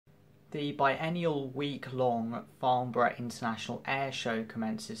The biennial week-long Farnborough International Airshow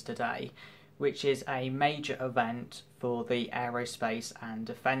commences today, which is a major event for the aerospace and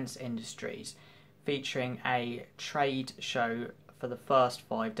defence industries, featuring a trade show for the first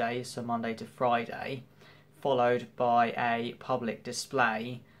 5 days, so Monday to Friday, followed by a public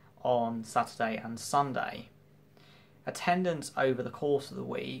display on Saturday and Sunday. Attendance over the course of the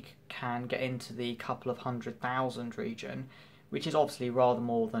week can get into the couple of 100,000 region, which is obviously rather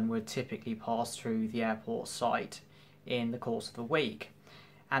more than would typically pass through the airport site in the course of the week,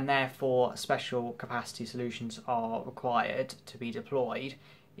 and therefore special capacity solutions are required to be deployed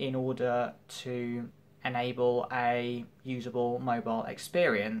in order to enable a usable mobile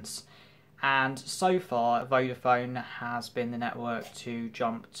experience. And so far Vodafone has been the network to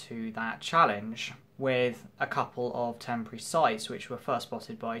jump to that challenge, with a couple of temporary sites which were first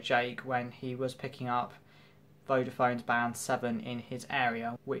spotted by Jake when he was picking up Vodafone's Band 7 in his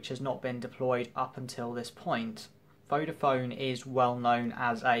area, which has not been deployed up until this point. Vodafone is well known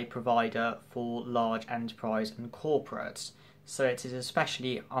as a provider for large enterprise and corporates, so it is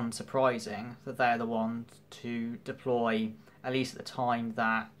especially unsurprising that they're the ones to deploy, at least at the time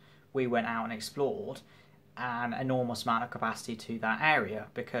that we went out and explored, an enormous amount of capacity to that area,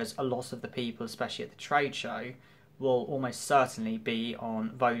 because a lot of the people, especially at the trade show, will almost certainly be on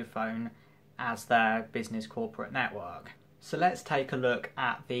Vodafone as their business corporate network. So let's take a look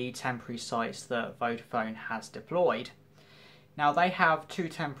at the temporary sites that Vodafone has deployed. Now they have 2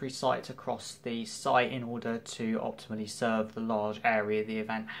 temporary sites across the site in order to optimally serve the large area the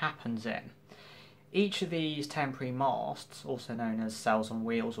event happens in. Each of these temporary masts, also known as cells on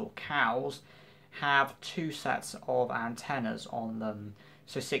wheels or COWs, have 2 sets of antennas on them,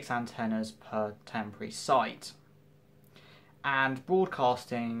 so 6 antennas per temporary site. And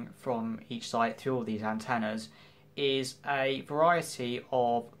broadcasting from each site through all these antennas is a variety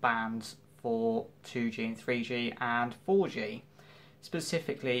of bands for 2G and 3G and 4G.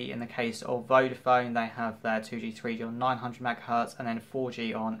 Specifically in the case of Vodafone, they have their 2G, 3G on 900 MHz and then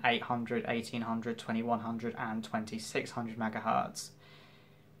 4G on 800, 1800, 2100 and 2600 MHz.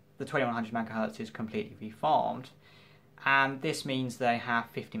 The 2100 MHz is completely refarmed, and this means they have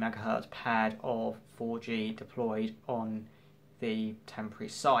 50 MHz paired of 4G deployed on the temporary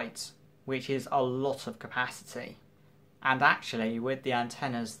sites, which is a lot of capacity. And actually, with the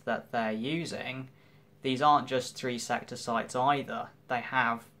antennas that they're using, these aren't just 3-sector sites either. They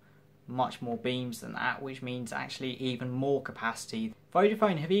have much more beams than that, which means actually even more capacity.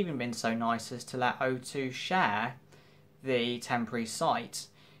 Vodafone have even been so nice as to let O2 share the temporary site,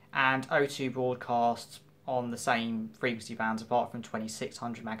 and O2 broadcasts on the same frequency bands apart from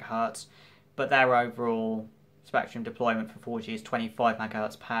 2600 MHz, but their overall spectrum deployment for 4G is 25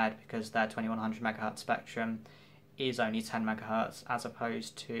 MHz paired, because their 2100 MHz spectrum is only 10 MHz as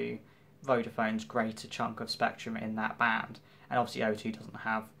opposed to Vodafone's greater chunk of spectrum in that band. And obviously O2 doesn't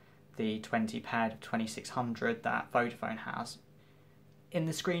have the 20 paired of 2600 that Vodafone has. In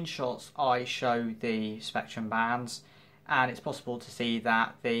the screenshots I show the spectrum bands, and it's possible to see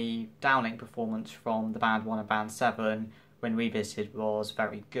that the downlink performance from the Band 1 and Band 7 when we visited was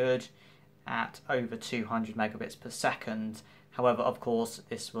very good, at over 200 megabits per second. However, of course,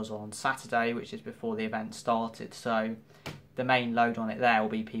 this was on Saturday, which is before the event started, so the main load on it there will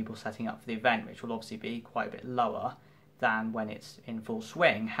be people setting up for the event, which will obviously be quite a bit lower than when it's in full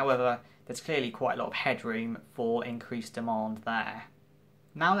swing. However, there's clearly quite a lot of headroom for increased demand there.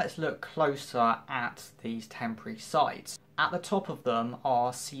 Now let's look closer at these temporary sites. At the top of them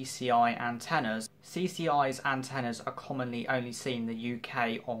are CCI antennas. CCI's antennas are commonly only seen in the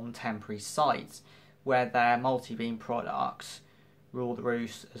UK on temporary sites, where their multibeam products rule the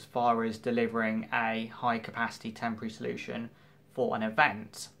roost as far as delivering a high capacity temporary solution for an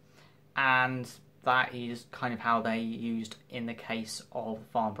event. And that is kind of how they used in the case of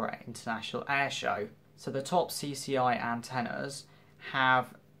Farnborough International Airshow. So the top CCI antennas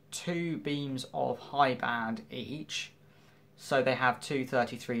have 2 beams of high band each. So they have 2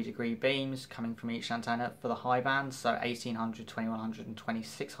 33-degree beams coming from each antenna for the high band, so 1800, 2100 and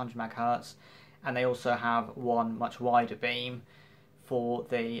 2600 MHz. And they also have 1 much wider beam for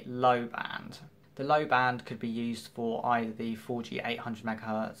the low band. The low band could be used for either the 4G 800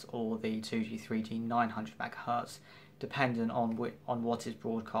 MHz or the 2G, 3G 900 MHz, depending on what is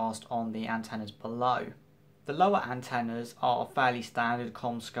broadcast on the antennas below. The lower antennas are fairly standard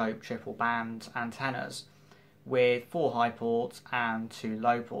Commscope triple band antennas, with 4 high ports and 2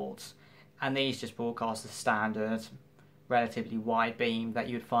 low ports, and these just broadcast the standard relatively wide beam that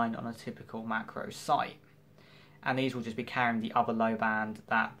you'd find on a typical macro site. And these will just be carrying the other low band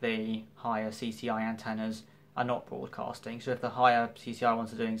that the higher CCI antennas are not broadcasting. So if the higher CCI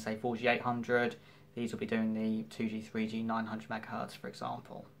ones are doing, say, 4800, these will be doing the 2G, 3G, 900 MHz, for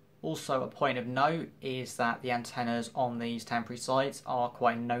example. Also, a point of note is that the antennas on these temporary sites are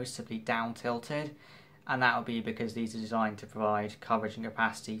quite noticeably down tilted, and that will be because these are designed to provide coverage and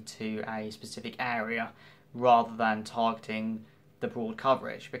capacity to a specific area rather than targeting the broad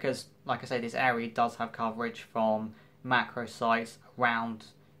coverage, because, like I say, this area does have coverage from macro sites around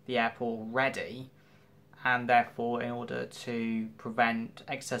the airport already, and therefore, in order to prevent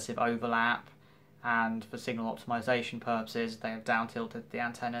excessive overlap and for signal optimization purposes, they have down tilted the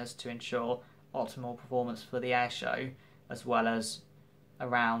antennas to ensure optimal performance for the airshow, as well as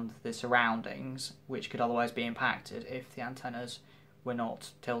around the surroundings, which could otherwise be impacted if the antennas were not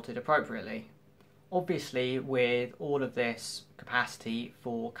tilted appropriately. Obviously, with all of this capacity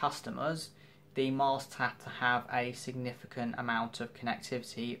for customers, the masts have to have a significant amount of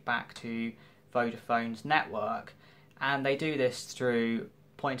connectivity back to Vodafone's network, and they do this through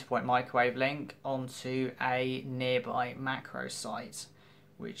point-to-point microwave link onto a nearby macro site,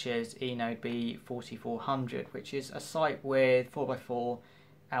 which is eNode B4400, which is a site with 4x4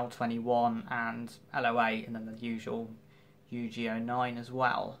 L21 and LO8, and then the usual UG09 as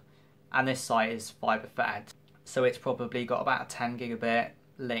well. And this site is fibre fed, so it's probably got about a 10 gigabit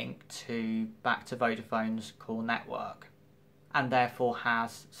link back to Vodafone's core network, and therefore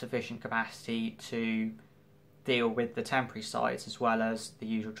has sufficient capacity to deal with the temporary sites as well as the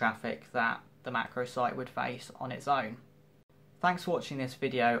usual traffic that the macro site would face on its own. Thanks for watching this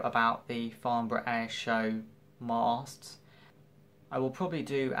video about the Farnborough Airshow masts. I will probably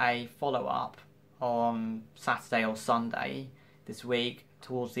do a follow-up on Saturday or Sunday this week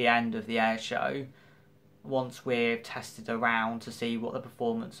towards the end of the airshow, once we've tested around to see what the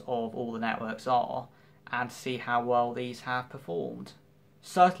performance of all the networks are and to see how well these have performed.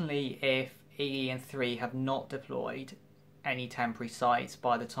 Certainly if EE and 3 have not deployed any temporary sites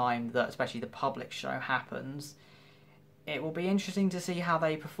by the time that especially the public show happens, it will be interesting to see how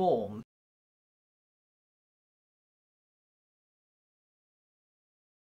they perform.